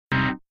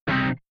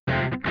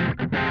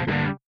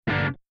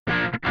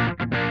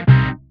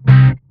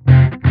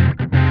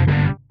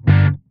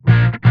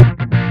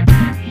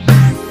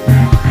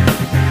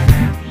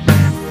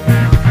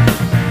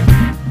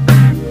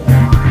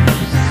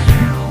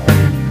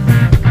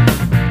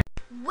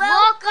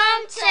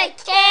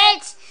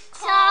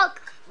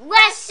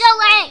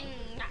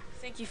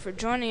you for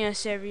joining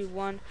us,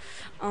 everyone.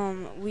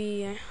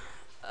 Mr.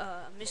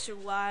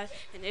 Y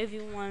and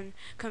everyone,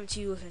 come to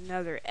you with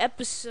another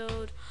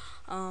episode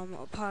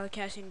of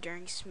podcasting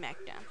during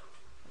SmackDown.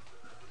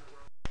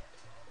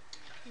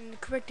 And the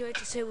correct way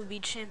to say it would be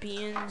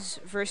champions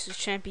versus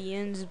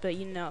champions, but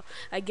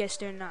I guess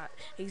they're not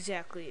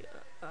exactly.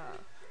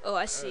 Oh,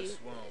 I see.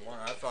 That's one-on-one.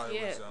 I thought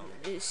Yeah, it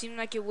was. it seemed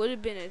like it would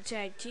have been a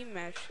tag team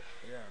match.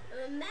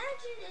 Yeah.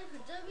 Imagine if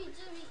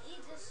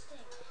WWE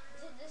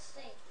did this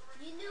thing.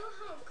 You know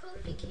how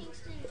Kofi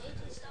Kingston and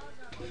AJ Styles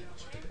are both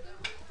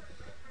champions?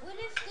 What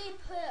if they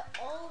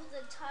put all of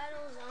the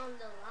titles on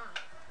the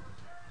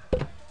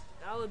line?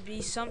 That would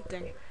be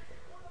something.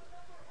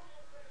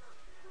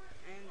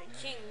 And the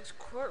King's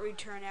court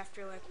return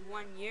after like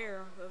 1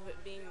 year of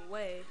it being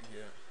away.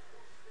 Yeah.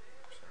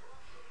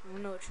 I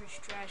don't know what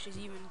Trish Stratus is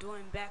even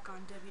doing back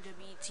on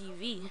WWE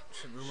TV.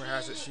 Rumor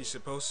has it she's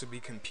supposed to be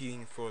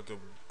competing for the,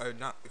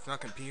 if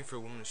not competing for a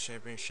women's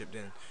championship,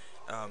 then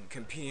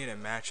competing in a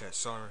match at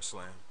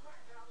SummerSlam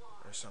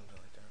or something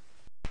like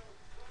that.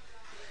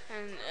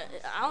 And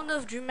I don't know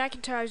if Drew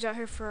McIntyre is out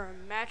here for a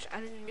match. I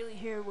didn't really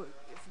hear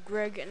if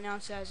Greg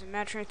announced it as a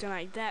match or anything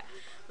like that.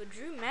 But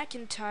Drew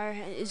McIntyre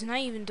is not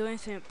even doing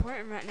anything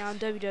important right now in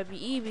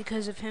WWE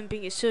because of him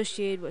being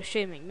associated with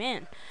Shane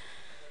McMahon.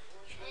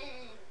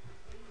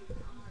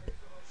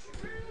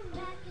 Drew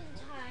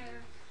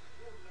McIntyre,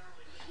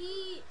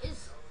 he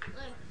is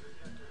like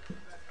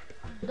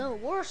the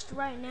worst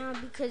right now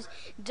because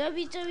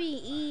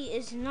WWE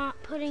is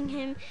not putting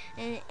him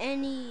in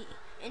any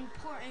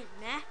important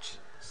matches.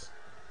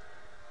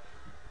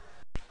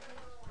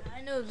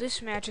 I know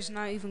this match is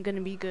not even going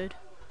to be good.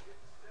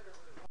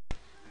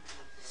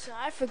 So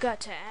I forgot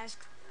to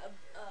ask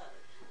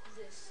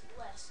this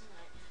last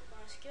night. On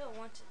a scale of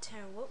 1 to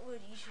 10, what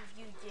would each of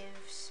you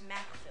give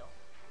Smackville?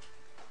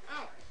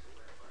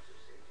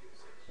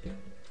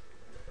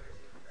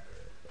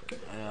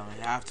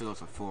 I have to go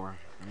to 4.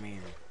 I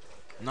mean,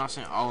 I'm not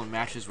saying all the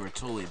matches were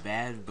totally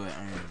bad, but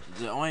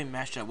the only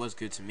match that was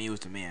good to me was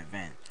the main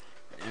event.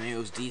 I mean, it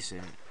was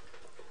decent.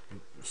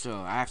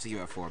 So I have to give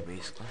it a 4,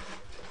 basically.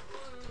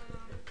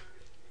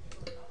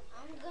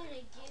 I'm gonna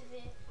give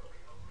it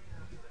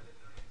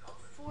a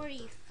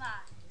 45.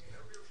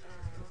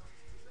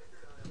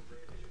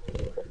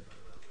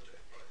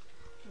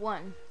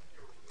 1.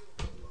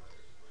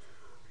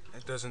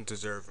 It doesn't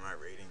deserve my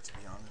rating, to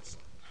be honest.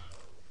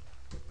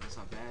 That's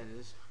not bad, it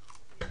is.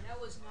 That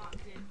was not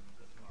good.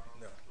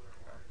 No.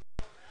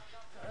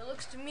 It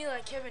looks to me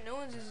like Kevin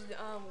Owens is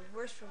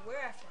worse for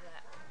wear after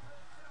that.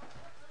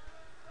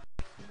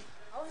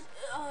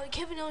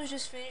 Kevin Owens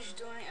just finished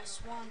doing a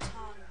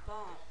swanton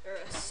bomb, or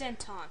a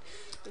senton,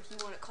 if you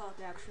want to call it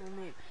the actual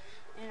name.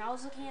 And I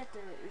was looking at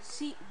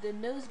the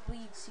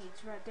nosebleed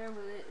seats right there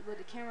where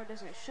the camera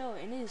doesn't show,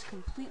 and it is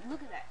complete.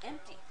 Look at that,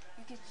 empty.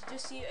 You can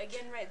just see it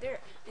again right there.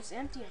 It's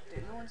empty up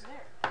there. No one's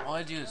there. All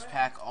I do is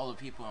pack all the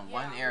people in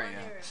one area,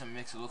 so it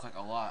makes it look like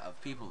a lot of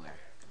people there.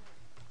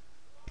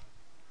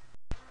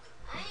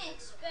 I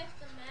expect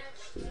the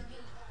match to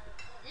be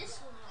this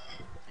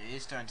long. It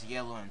is starting to get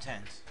a little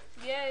intense.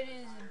 Yeah, it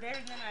is better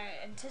than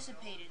I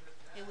anticipated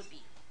it would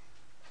be.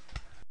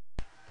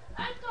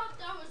 I thought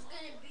that was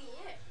gonna be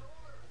it.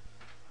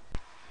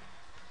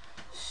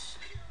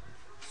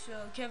 So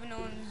Kevin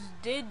Owens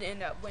did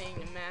end up winning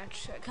the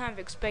match. I kind of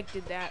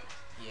expected that.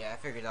 Yeah, I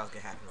figured that was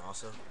gonna happen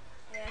also.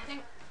 Yeah,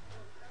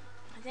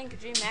 I think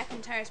Drew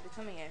McIntyre is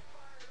becoming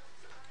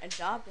a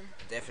jobber.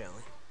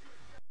 Definitely.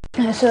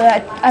 So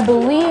I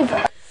believe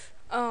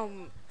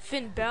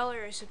Finn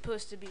Balor is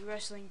supposed to be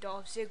wrestling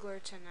Dolph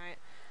Ziggler tonight.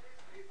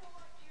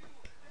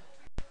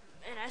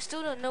 And I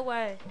still don't know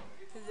why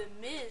The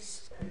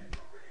Miz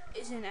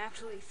isn't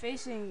actually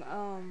facing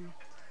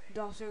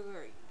Dolph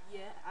Ziggler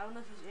yet. I don't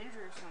know if he's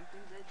injured or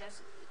something, but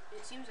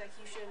it seems like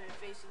he should have been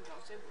facing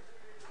Dolph Ziggler.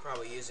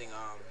 Probably using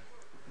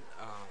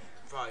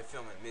probably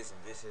filming Miz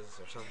and Vicious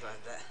or something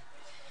like that.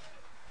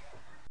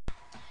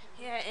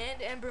 Yeah,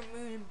 and Ember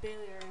Moon and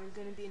Bayley are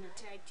going to be in a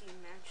tag team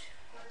match.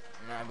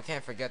 Nah, we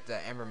can't forget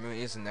that Ember Moon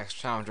is the next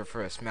challenger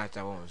for a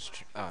SmackDown Women's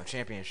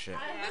Championship.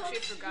 I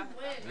actually forgot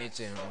about that. Me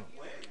too.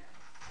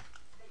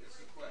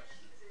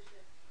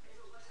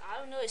 I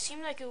don't know, it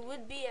seemed like it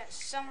would be at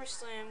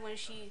SummerSlam when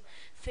she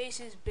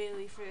faces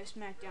Bayley for the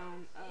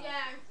SmackDown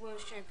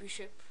Women's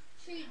Championship.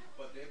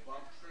 But they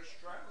bumped Trish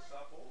Stratus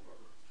up over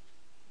her.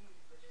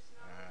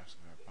 That's a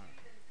good point.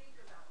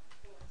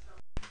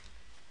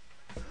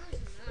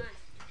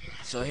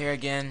 So here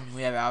again,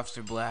 we have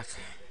Aleister Black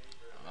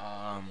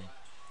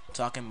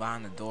talking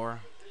behind the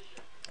door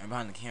and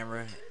behind the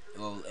camera,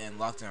 and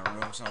locked in a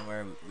room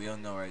somewhere. We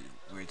don't know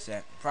where it's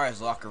at. Probably his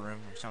locker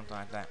room or something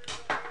like that.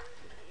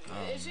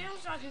 It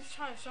seems like he's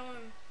trying to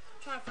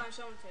find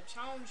someone to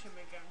challenge him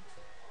again.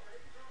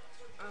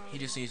 He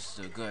just needs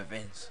to go to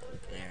Vince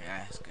and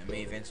ask, and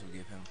maybe Vince will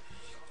give him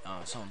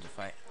someone to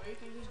fight. Where do you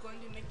think he's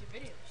going to make the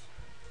videos?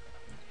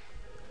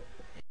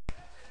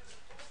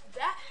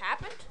 That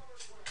happened?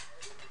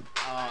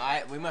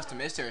 We must have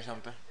missed it or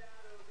something.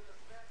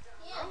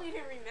 I don't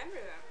even remember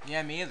that.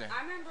 Yeah, me either.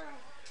 I remember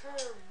her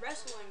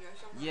wrestling or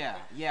something. Yeah,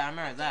 like that. yeah, I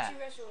remember that. She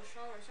wrestled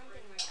Charlotte or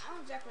something like that. I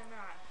don't exactly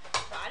remember,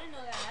 but I didn't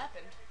know that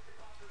happened.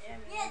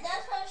 And Yeah,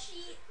 that's how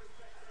she.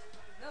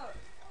 no,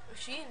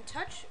 she didn't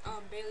touch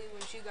Bailey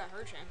when she got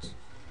her chance.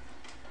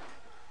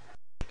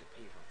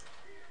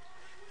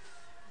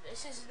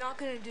 This is not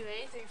going to do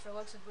anything for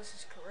Alexa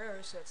Bliss's career,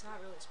 so it's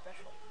not really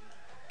special.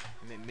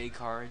 Mid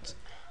cards.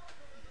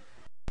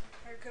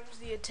 Here comes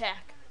the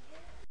attack.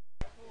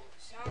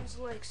 Sounds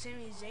like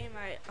Sami Zayn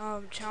might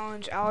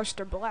challenge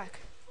Aleister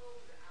Black.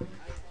 We're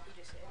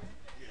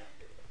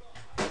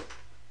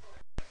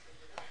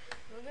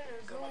gonna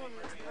go on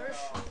a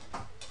commercial.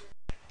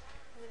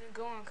 We're gonna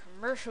go on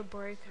commercial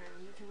break,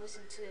 and you can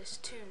listen to this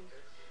tune.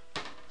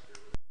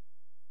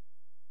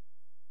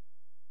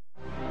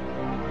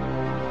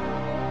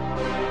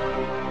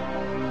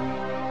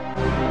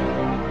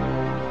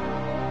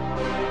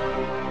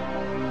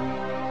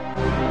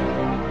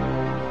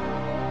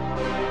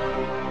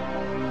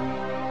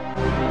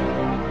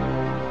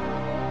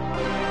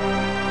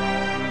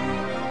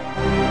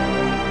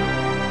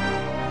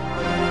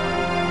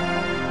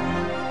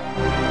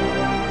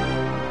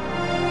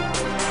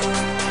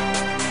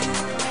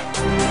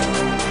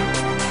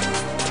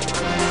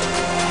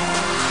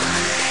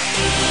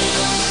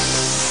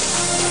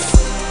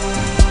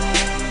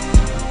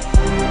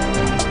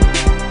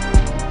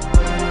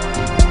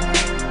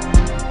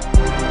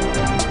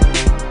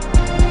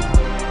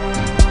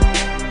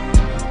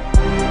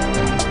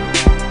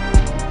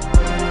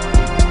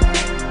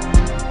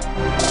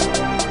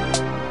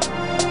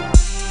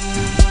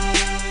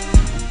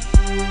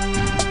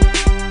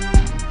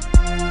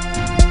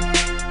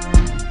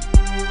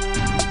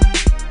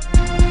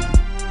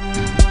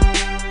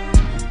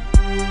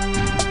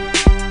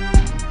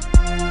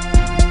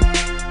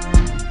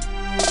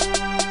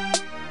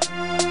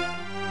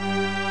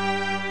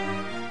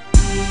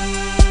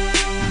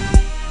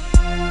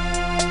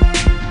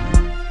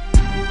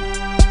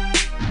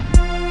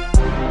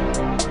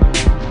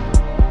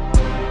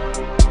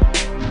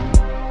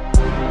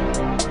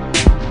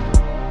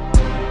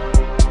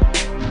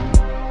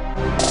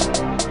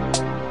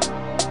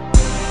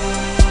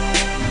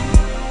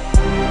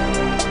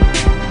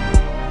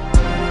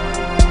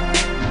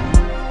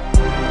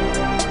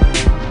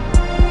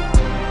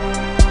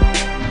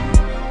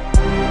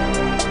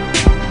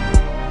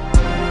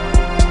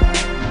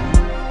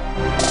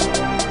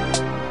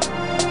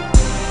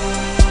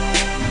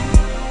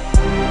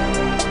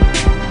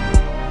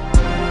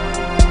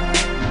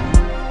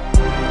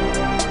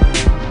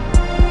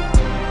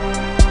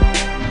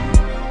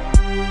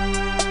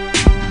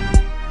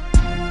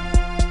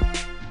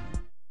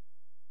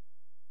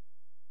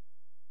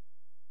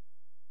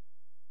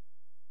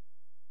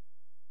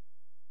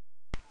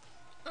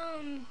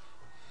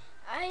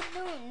 I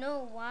don't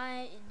know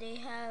why they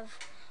have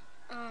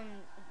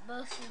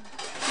both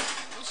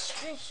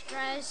Trish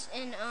Stratus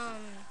and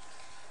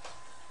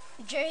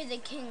Jerry the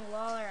King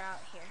Lawler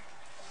out here.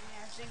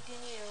 Yeah, I think they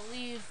need to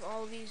leave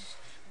all these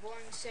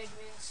boring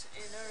segments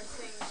and other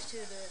things to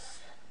the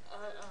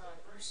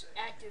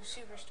active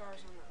superstars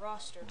on the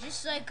roster.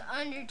 Just like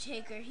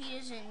Undertaker, he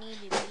doesn't need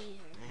to be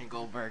here.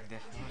 Goldberg,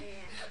 definitely.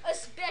 Yeah,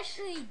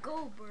 Especially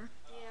Goldberg.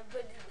 yeah,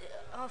 but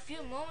a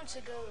few moments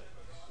ago,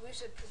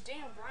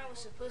 Daniel Bryan was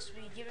supposed to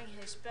be giving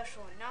his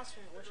special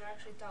announcement, which I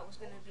actually thought was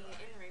going to be an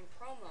in-ring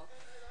promo,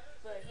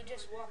 but he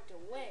just walked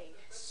away.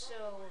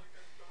 So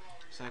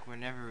It's like we're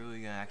never really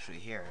gonna actually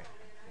hear it.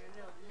 I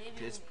don't know,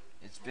 maybe.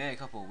 It's been a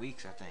couple of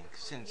weeks, I think,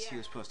 since he Yeah.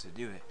 was supposed to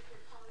do it.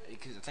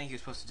 Because I think he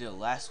was supposed to do it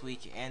last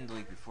week and the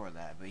week before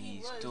that, but he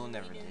was, still and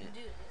never he did. didn't do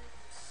it.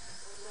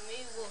 So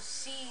maybe we'll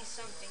see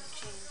something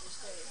change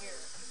instead of here.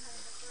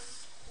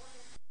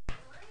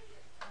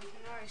 You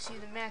can already see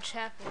the match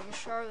happening.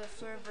 Charlotte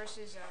Flair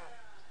versus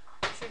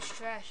Trish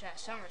Stratus at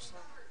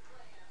SummerSlam.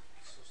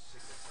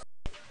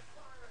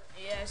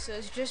 Yeah, so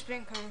it's just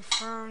been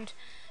confirmed.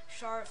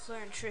 Charlotte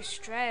Flair and Trish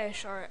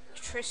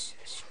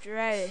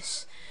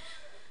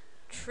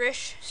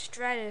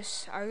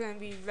Stratus are going to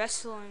be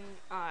wrestling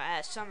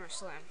at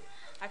SummerSlam.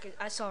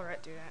 I saw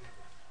right through that.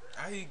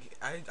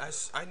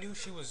 I knew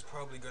she was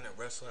probably gonna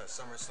wrestle at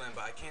SummerSlam,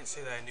 but I can't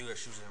say that I knew that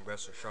she was gonna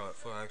wrestle Charlotte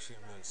Flair. I actually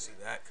didn't really see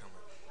that coming.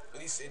 At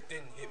least it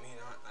didn't hit me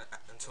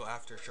until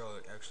after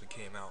Charlotte actually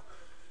came out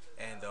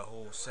and the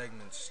whole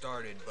segment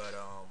started. But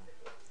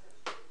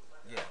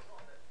yeah.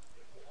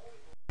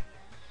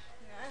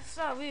 I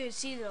thought we would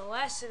see the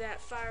last of that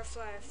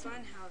Firefly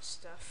Funhouse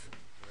stuff.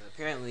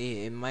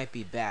 Apparently, it might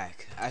be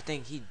back. I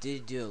think he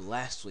did do it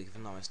last week, if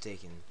I'm not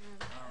mistaken.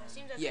 It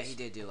seems like Yeah, it's he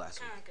did do it last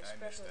kind week. of like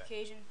a I missed special that.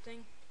 occasion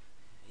thing.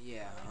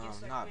 Yeah, I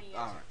guess like not. when he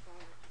has a phone.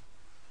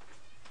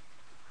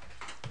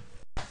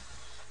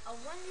 I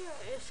wonder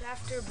if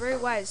after Bray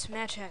Wyatt's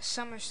match at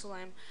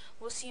SummerSlam,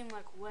 we'll see him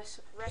like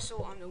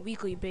wrestle on a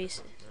weekly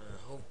basis.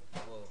 Well,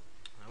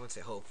 I wouldn't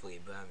say hopefully,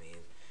 but I mean,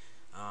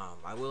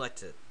 I would like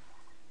to.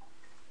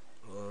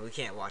 Well, we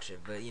can't watch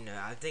it, but you know,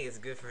 I think it's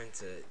good for him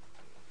to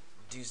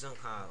do some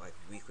kind of like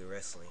weekly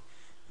wrestling.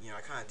 You know,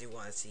 I kind of do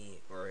want to see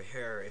or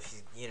hear if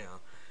he, you know,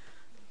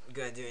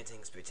 gonna do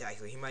anything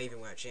spectacular. He might even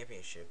win a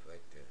championship,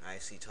 like the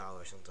IC title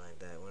or something like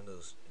that. One of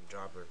those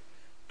jobber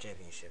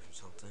championships or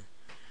something.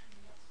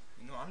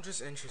 I'm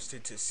just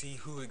interested to see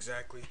who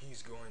exactly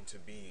he's going to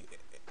be,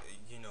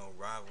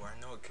 rival. I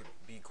know it could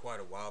be quite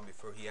a while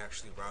before he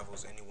actually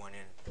rivals anyone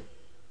in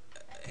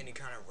any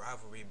kind of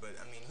rivalry, but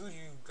I mean, who do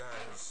you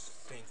guys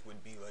think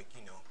would be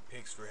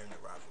picks for him to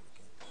rival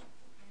against?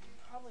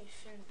 Probably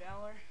Finn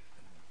Balor.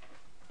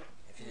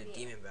 If he's a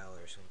Demon Balor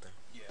or something.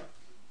 Yeah,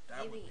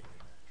 that would Maybe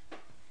be.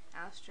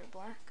 Aleister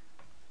Black.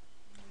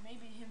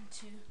 Maybe him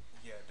too.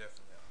 Yeah,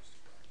 definitely.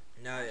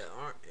 No,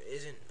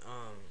 isn't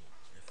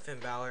Finn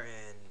Balor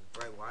and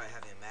Bray Wyatt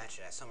having a match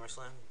at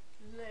SummerSlam?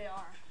 They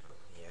are. Oh,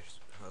 yes,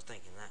 I was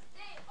thinking that.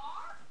 They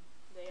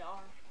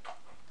are.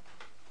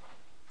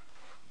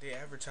 They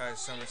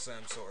advertised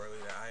SummerSlam so early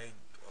that I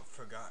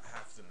forgot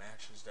half the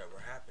matches that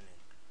were happening.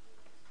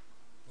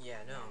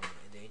 Yeah, no,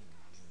 they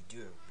do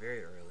it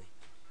very early.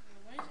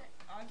 When is it?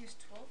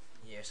 August 12th?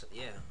 Yes,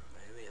 yeah. I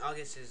mean,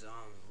 August is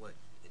what?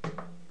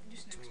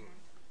 Just next month.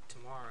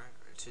 Tomorrow,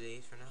 or 2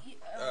 days from now.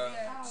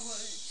 Yeah,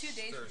 2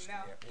 days Thursday, from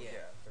now.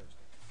 Yeah, Thursday.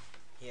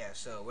 Yeah,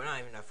 so we're not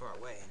even that far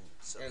away. And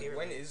so And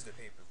when is the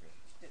pay-per-view?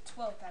 The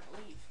 12th, I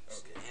believe.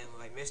 Okay. And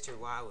like Mr.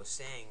 Y was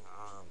saying,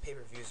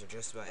 pay-per-views are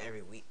just about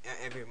every week,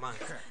 every month.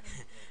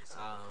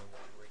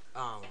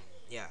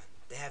 Yeah,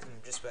 they have them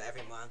just about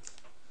every month.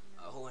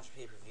 A whole bunch of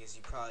pay-per-views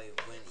you probably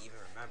wouldn't even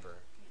remember.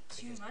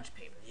 Too Because- much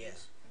paper. Yeah,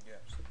 Yeah.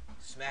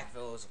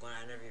 Smackville is one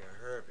I never even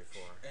heard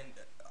before. And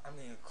I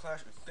mean,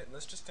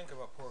 let's just think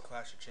about poor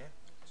Clash of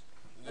Champions.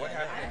 What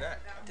Yeah, happened to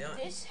that? Don't-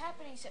 This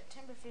happening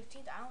September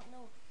 15th. I don't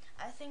know.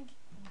 I think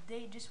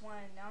they just want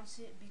to announce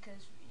it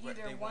because What,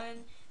 either they want-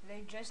 one,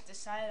 they just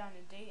decided on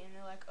a date and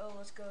they're like, oh,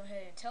 let's go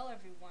ahead and tell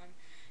everyone.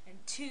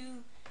 And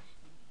two,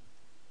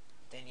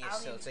 Then you I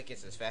don't sell even-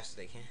 tickets as fast as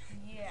they can.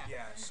 yeah.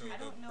 Yeah, so I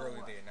don't know early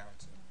what- they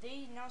announced it.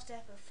 They announced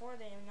that before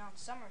they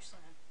announced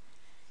SummerSlam.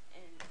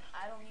 And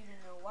I don't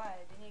even know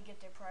why. They need to get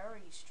their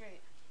priorities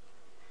straight.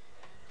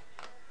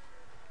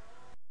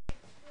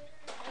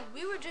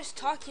 We were just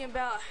talking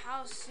about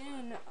how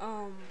soon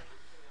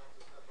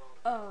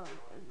not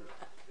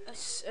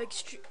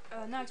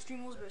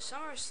Extreme Rules but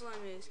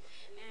SummerSlam is,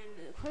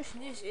 and the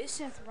question is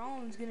Seth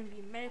Rollins gonna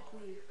be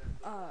medically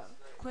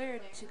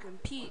cleared to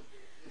compete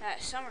at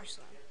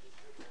SummerSlam?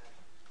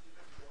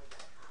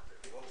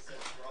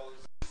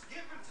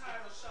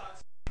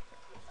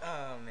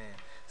 Oh man.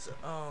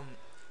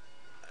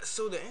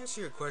 So to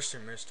answer your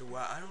question, Mr.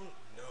 Watt, I don't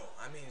know.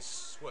 I mean,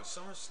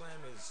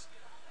 SummerSlam is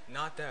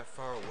not that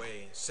far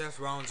away. Seth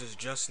Rollins is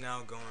just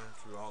now going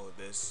through all of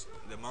this.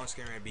 The month's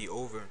going to be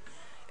over.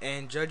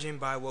 And judging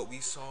by what we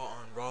saw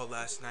on Raw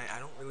last night, I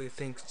don't really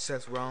think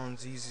Seth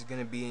Rollins is going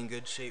to be in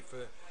good shape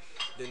for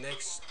the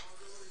next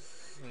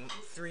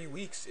 3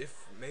 weeks,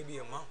 if maybe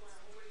a month.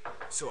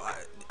 So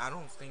I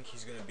don't think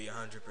he's going to be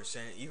 100%.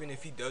 Even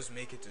if he does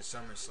make it to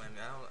SummerSlam,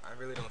 I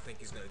really don't think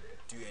he's going to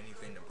do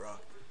anything to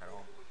Brock at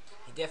all.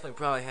 He definitely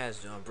probably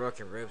has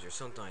broken ribs or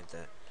something like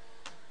that.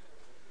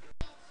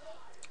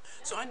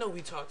 So I know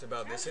we talked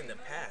about this in the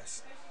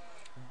past,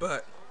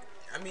 but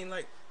I mean,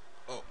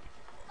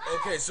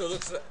 okay, so it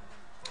looks like.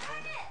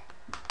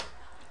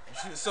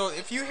 So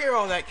if you hear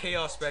all that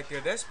chaos back there,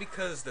 that's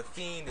because the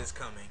Fiend is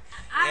coming,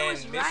 and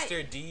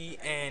Mr. D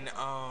and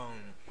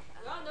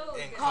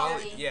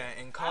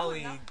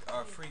Kali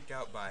are freaked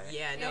out by it.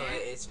 Yeah, no,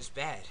 it's just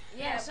bad.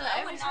 Yeah, so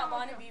I every would time not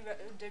want to be a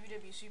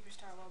WWE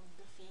superstar while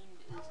the Fiend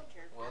is a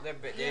character. Well,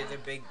 they're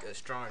big,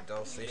 strong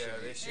adults. They Yeah,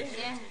 should. they should.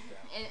 Yeah,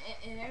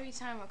 and every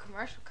time a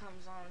commercial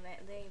comes on,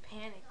 they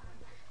panic.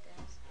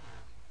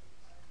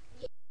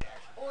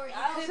 Or you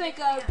I could don't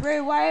think Bray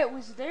Wyatt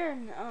was there.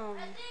 And, I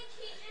think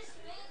he just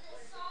made the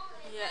song.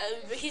 yeah,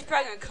 but he's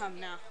probably gonna come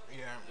now.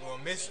 Yeah, well,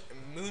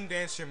 Moon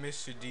Dancer,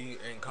 Mr. D,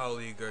 and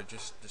colleague are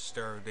just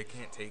disturbed. They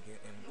can't take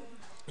it, and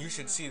you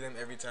should see them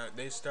every time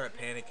they start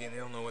panicking. They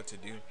don't know what to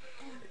do.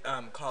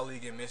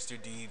 Colleague and Mr.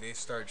 D, they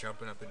start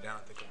jumping up and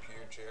down the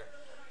computer chair.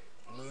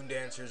 Moon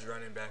Dancer's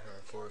running back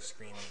and forth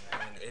screaming,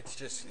 and it's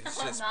just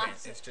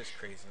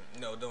crazy.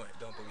 No, don't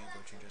believe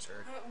what you just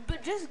heard.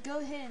 But just go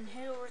ahead and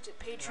head over to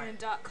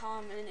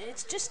patreon.com, and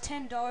it's just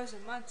 $10 a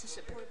month to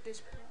support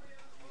this.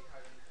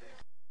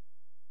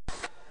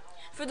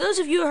 For those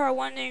of you who are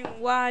wondering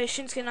why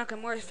Shinsuke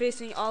Nakamura is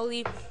facing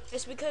Ali,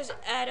 it's because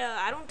at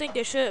I don't think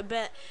they should,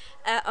 but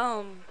at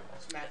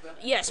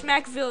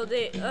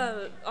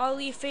Smackville,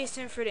 Ali faced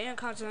him for the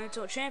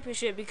Intercontinental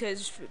Championship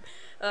because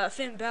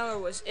Finn Balor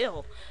was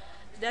ill.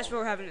 That's why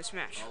we're having this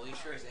match. Holy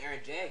sure is Aaron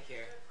Jake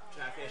here.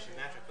 Trying to finish the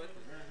match real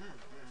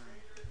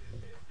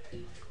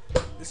quickly.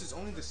 This is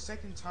only the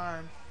second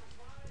time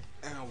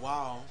in a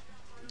while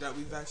that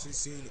we've actually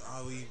seen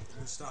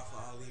Mustafa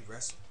Ali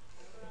wrestle.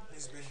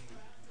 He's been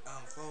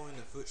following in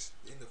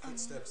the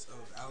footsteps of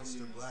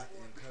Aleister Black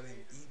and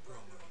cutting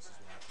promos, is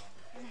what I call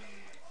it.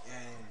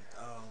 And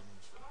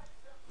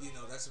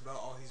that's about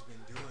all he's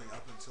been doing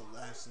up until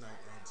last night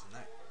and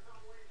tonight.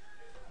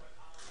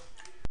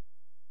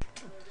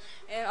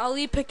 And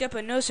Ali picked up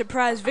a no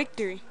surprise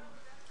victory.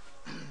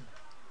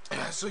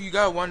 So you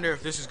gotta wonder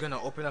if this is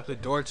gonna open up the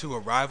door to a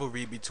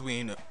rivalry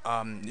between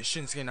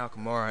Shinsuke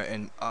Nakamura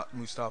and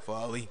Mustafa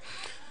Ali.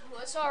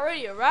 Well, it's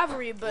already a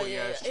rivalry, but Well,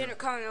 yeah, it's true.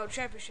 Intercontinental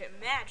Championship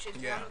match is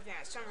Yeah. one of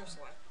at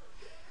SummerSlam.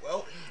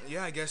 Well,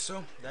 yeah, I guess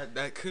so.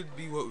 That could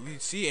be what we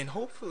see, and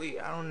hopefully,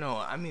 I don't know.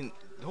 I mean,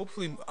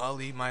 hopefully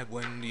Ali might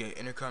win the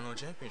Intercontinental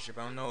Championship.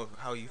 I don't know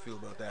how you feel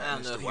about that. I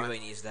don't know Mr. if he White. really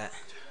needs that.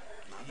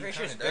 I'm He pretty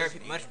sure it's kinda does better,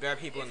 need much better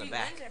people in the If he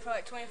back. wins it for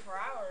like 24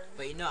 hours.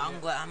 But you know,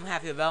 I'm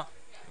happy about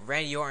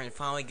Randy Orton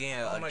finally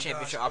getting Oh a my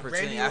championship gosh,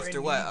 opportunity Randy after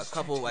Orton what, a needs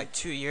couple to- like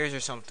 2 years or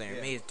something, or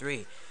Yeah. maybe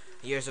 3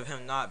 years of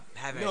him not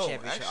having No, a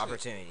championship actually,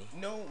 opportunity.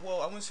 No,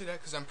 well, I wouldn't say that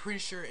because I'm pretty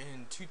sure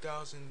in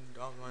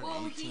 2018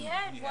 Well, he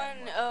had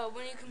one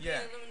when he competed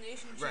Yeah. in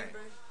Elimination Right. Chamber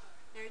and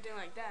everything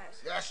like that.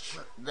 That's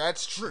true.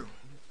 That's true.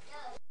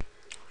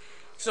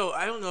 So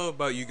I don't know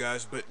about you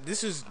guys, but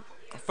this is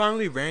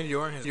finally Randy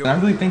Orton has. I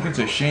really think it's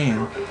a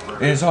shame.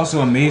 And it's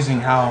also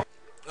amazing how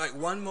Like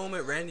one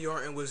moment, Randy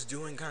Orton was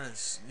doing kind of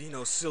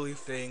silly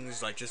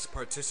things, like just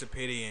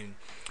participating in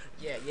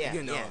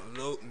Yeah,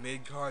 low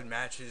mid card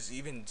matches,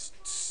 even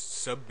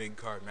sub mid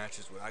card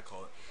matches, what I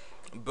call it.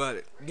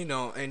 But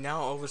and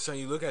now all of a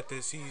sudden you look at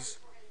this, he's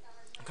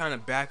kind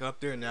of back up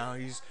there now.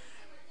 He's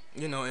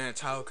in a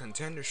title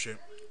contendership.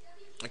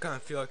 I kind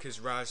of feel like his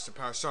rise to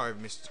power. Sorry,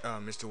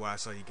 Mr. White, I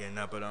saw you getting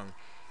up, but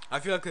I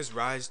feel like his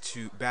rise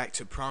back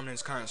to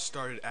prominence kind of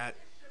started at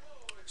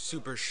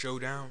Super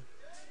Showdown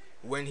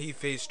when he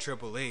faced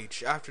Triple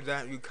H. After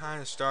that, you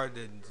kind of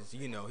started,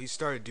 he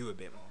started to do a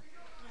bit more.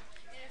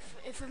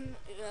 If I'm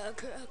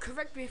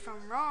correct me if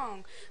I'm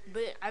wrong,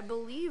 but I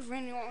believe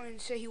Randy Orton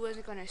said he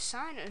wasn't going to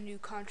sign a new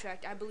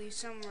contract. I believe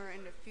somewhere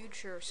in the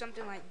future, or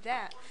something like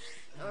that.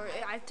 Or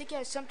I think it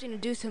has something to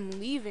do with him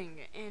leaving,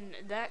 and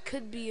that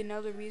could be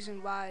another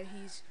reason why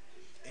he's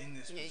In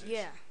this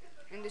position.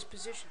 in this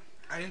position.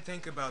 I didn't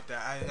think about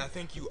that. I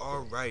think you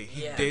are right.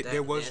 Yeah,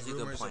 There was that's a good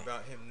rumors point.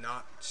 about him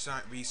not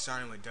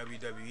re-signing with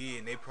WWE,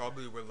 and they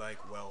probably were like,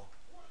 well,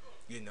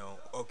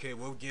 okay,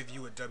 we'll give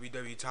you a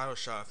WWE title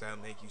shot if that'll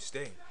make you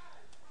stay.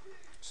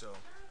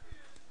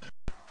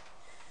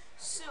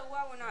 So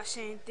while we're not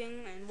saying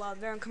anything, and while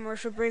they're on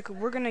commercial break,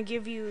 we're gonna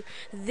give you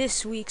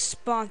this week's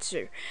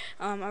sponsor.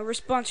 We're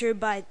sponsored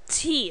by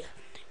tea.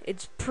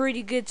 It's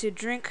pretty good to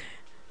drink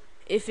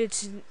if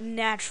it's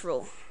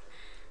natural.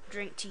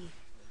 Drink tea.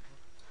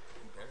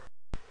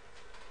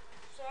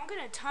 So I'm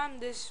gonna time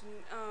this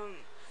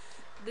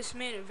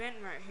main event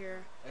right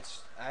here.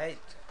 I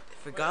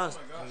forgot. oh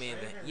my gosh, I mean, I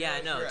didn't yeah, I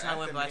realize know. we were Time at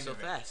went the by main so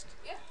event. fast.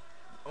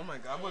 Oh my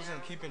god, I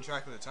wasn't keeping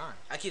track of the time.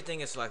 I keep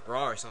thinking it's like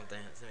Raw or something.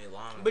 It's gonna be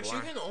long. and But you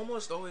boring. can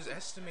almost always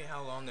estimate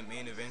how long the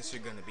main events are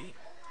gonna be.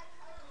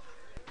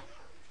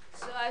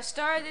 So I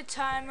started the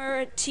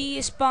timer. T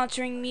is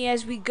sponsoring me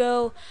as we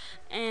go,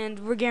 and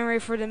we're getting ready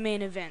for the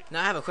main event.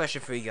 Now I have a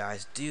question for you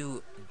guys.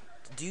 Do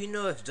you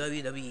know if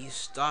WWE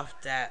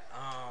stopped that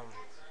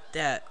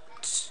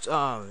 2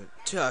 out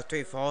of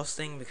 3 falls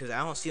thing, because I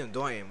don't see them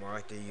doing it anymore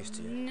like they used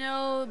to.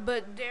 No,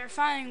 but they're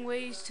finding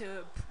ways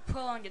to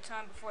prolong the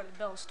time before the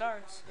bell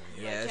starts.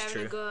 Yeah, like that's having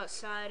true. to go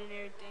outside and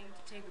everything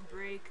to take a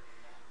break,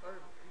 or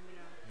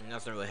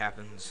Nothing really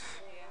happens.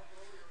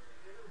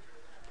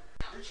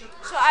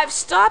 So I've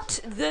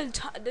stopped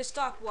the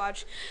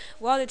stopwatch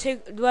while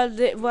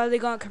they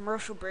go on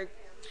commercial break,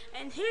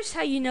 and here's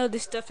how you know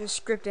this stuff is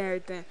scripted and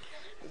everything.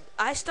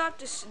 I stopped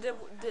the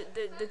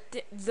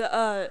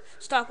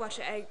stopwatch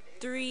at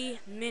 3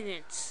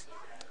 minutes.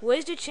 What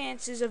is the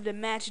chances of the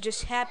match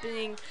just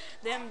happening?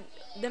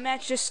 The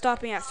match just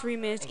stopping at 3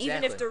 minutes,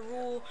 even if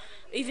Exactly.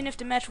 even if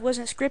the match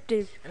wasn't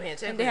scripted. I mean, And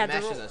technically they the had the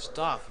match rule. doesn't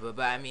stop, but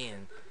I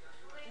mean,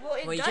 Well,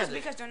 it Well, you does can't-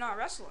 because they're not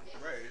wrestling.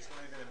 Right, it's not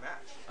even a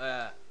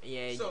match.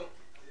 yeah. So,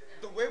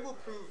 the way we'll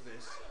prove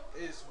this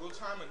is we'll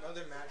time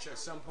another match at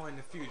some point in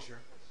the future,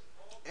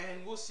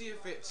 and we'll see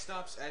if it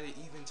stops at an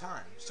even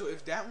time. So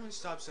if that one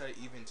stops at an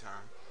even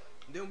time,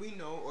 then we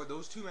know, or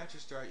those 2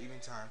 matches start at even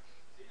time,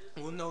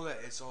 we'll know that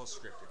it's all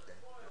scripted then.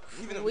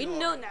 Even though We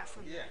know already- that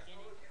from the Yeah.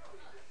 beginning.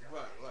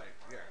 But,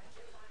 yeah.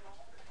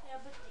 Yeah,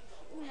 but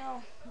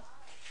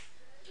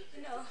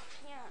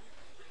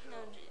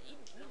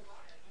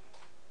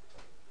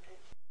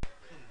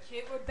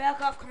Okay, we're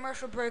back off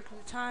commercial break.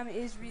 The time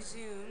is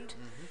resumed.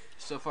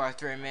 So far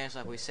 3 minutes,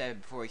 like we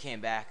said before we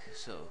came back.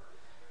 So,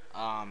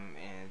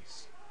 and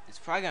it's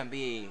probably gonna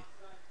be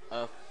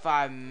a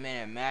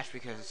 5-minute match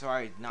because it's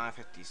already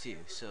 9:52.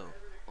 So,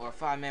 or a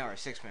 5-minute or a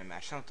 6-minute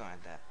match, something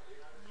like that.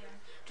 Yeah.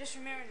 Just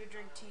remember to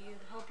drink tea and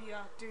help you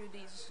out through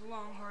these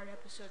long, hard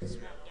episodes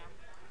of SmackDown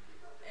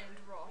and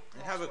Raw.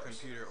 And have a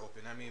computer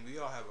open. I mean, we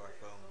all have our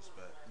phones,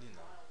 but,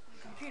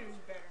 Computer's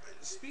better.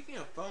 Speaking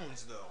of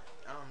phones, though,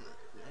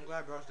 I'm glad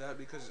I brought that up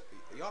because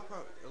a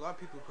lot of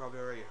people probably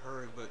already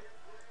heard, but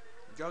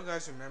y'all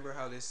guys remember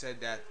how they said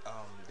that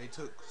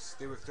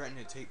they were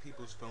threatening to take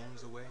people's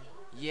phones away?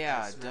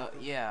 Yeah, That's not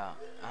good. yeah.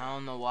 I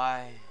don't know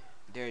why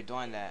they're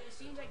doing that. It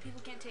seems like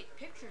people can't take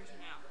pictures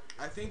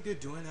now. I think they're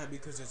doing that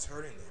because it's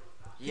hurting them.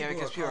 Yeah,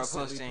 because people are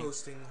constantly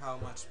posting. how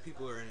much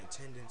people are in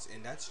attendance,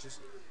 and that's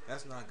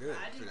not good.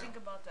 I for didn't them. think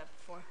about that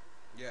before.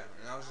 Yeah,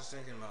 and I was just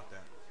thinking about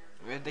that.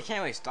 They can't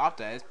really stop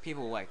that. It's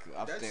people like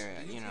up there,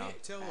 You you know.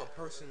 can't tell a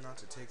person not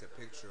to take a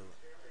picture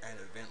at an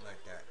event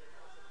like that.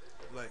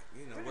 Like,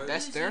 you know, They're gonna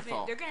That's lose their even-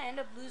 fault. They're gonna end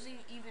up losing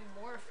even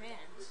more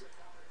fans.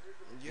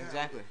 yeah.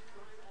 Exactly.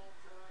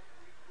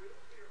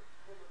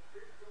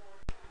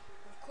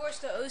 Of course,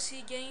 the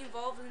OC getting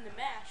involved in the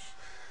match.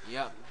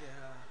 Yep. Yeah.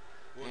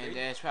 Well, And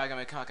then it's probably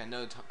gonna become like a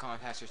no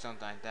contest or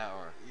something like that,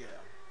 or yeah.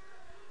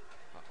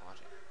 watch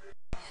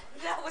it.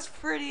 That was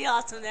pretty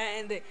awesome. That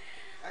ending.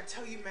 I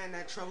tell you, man,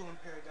 that Trouble in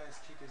Paradise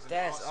kick is an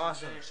That's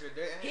awesome. finisher.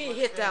 There ain't He much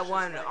hit that finishers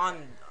one like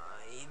on.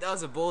 That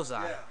was a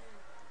bullseye. Yeah.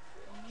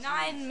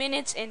 9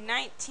 minutes and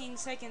 19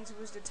 seconds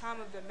was the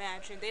time of the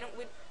match, and they don't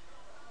win.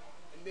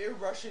 And they're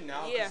rushing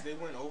now because Yeah. they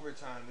went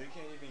overtime. They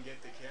can't even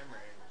get the camera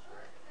angles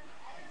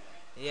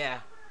right.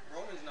 Yeah.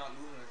 Roman's not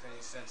moving with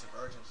any sense of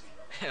urgency,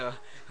 bro.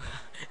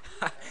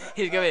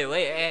 He's gonna be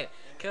late, and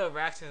Killer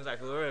Braxton's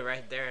like literally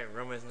right there, and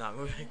Roman's not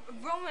moving.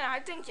 Roman, I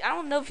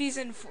don't know if he's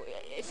in.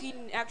 If he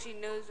actually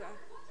knows.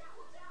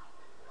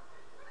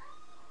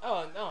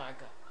 Oh no, I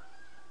got.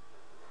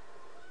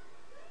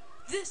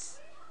 This.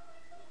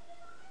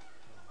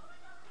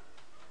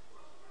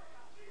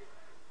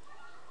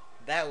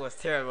 That was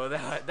terrible.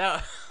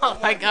 That oh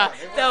my god,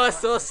 that was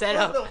so set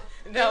up.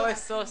 That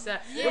was so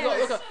set.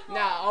 Look up.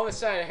 Now all of a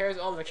sudden, here's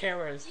all the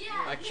cameras.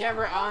 A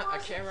camera on, a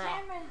camera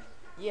on.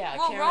 Yeah, a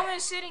Well, camera.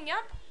 Roman's sitting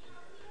up.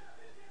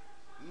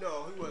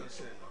 No, he wasn't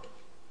sitting up.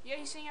 Yeah,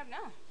 he's sitting up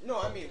now.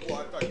 No, I mean, well,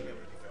 I thought you meant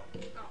with the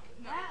film.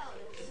 Oh,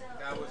 no.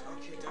 That was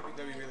okay.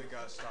 WWE really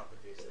got to stop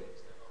with these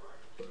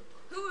things.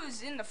 Who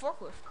is in the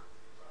forklift?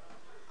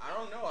 I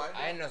don't know.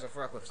 I didn't know it was a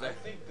forklift I there.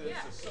 think there's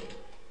Yeah. some.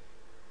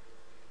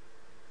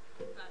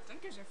 I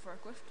think there's a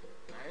forklift.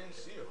 I didn't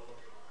see it.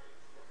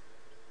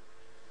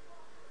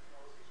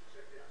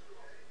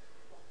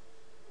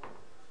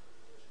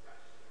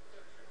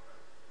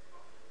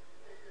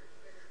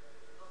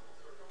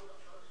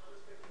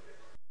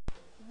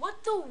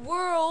 What the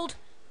world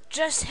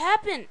just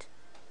happened?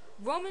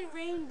 Roman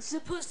Reigns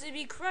supposed to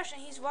be crushed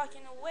and he's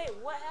walking away.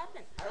 What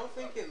happened? I don't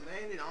think it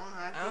landed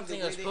on. I don't the think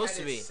it way was they supposed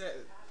had to it be. set,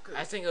 'cause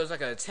I think it was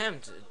like an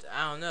attempt.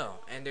 I don't know,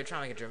 and they're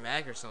trying to make it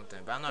dramatic or something.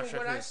 But I'm not from sure.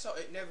 what If it I was, saw,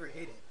 it never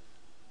hit it.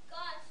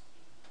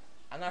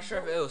 I'm not sure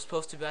if it was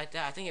supposed to be like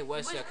that. I think it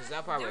was because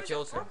that probably would have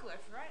killed him.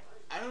 Forklift, right?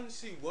 I don't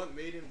see what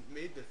made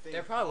the thing.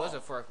 There probably was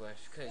a fall.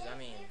 forklift, because I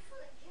mean,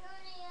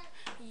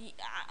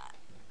 Yeah,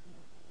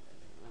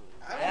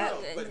 I don't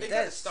that- know, but they gotta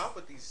that's- stop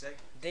with these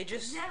segments. they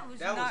just that was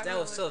that was- not that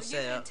was so realistic.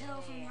 set You up. can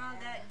tell from how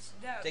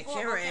that the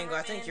former camera angle.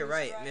 I think cameraman you're was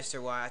right, driving.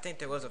 Mr. Y. I think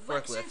there was a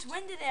But since forklift.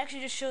 when did they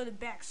actually just show the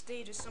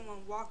backstage of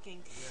someone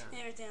walking and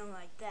everything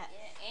like that?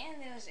 Yeah,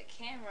 and there was a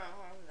camera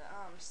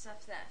on the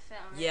stuff that fell.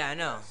 Yeah, I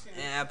know,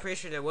 and I'm pretty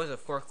sure there was a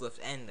forklift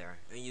end there.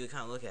 When you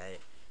kind of look at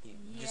it,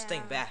 you just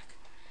think Yeah. back.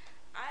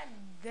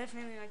 I'd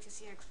definitely like to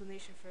see an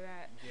explanation for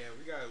that. Yeah,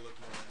 we gotta look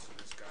more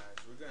into this, guys.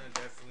 We're gonna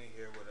definitely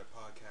hear what the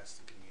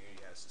podcasting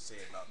community has to say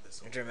about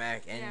this.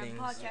 Dramatic Yeah, endings.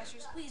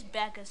 podcasters, please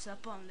back us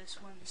up on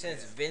this one.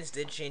 Since Vince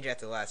did change at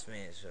the last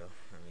minute, so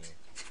I mean.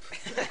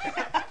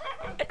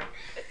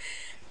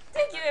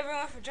 Thank you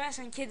everyone for joining us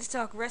on Kids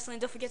Talk Wrestling.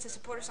 Don't forget to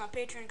support us on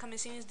Patreon. Coming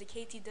soon is the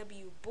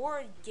KTW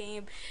board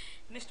game.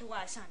 Mr.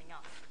 Y signing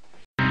off.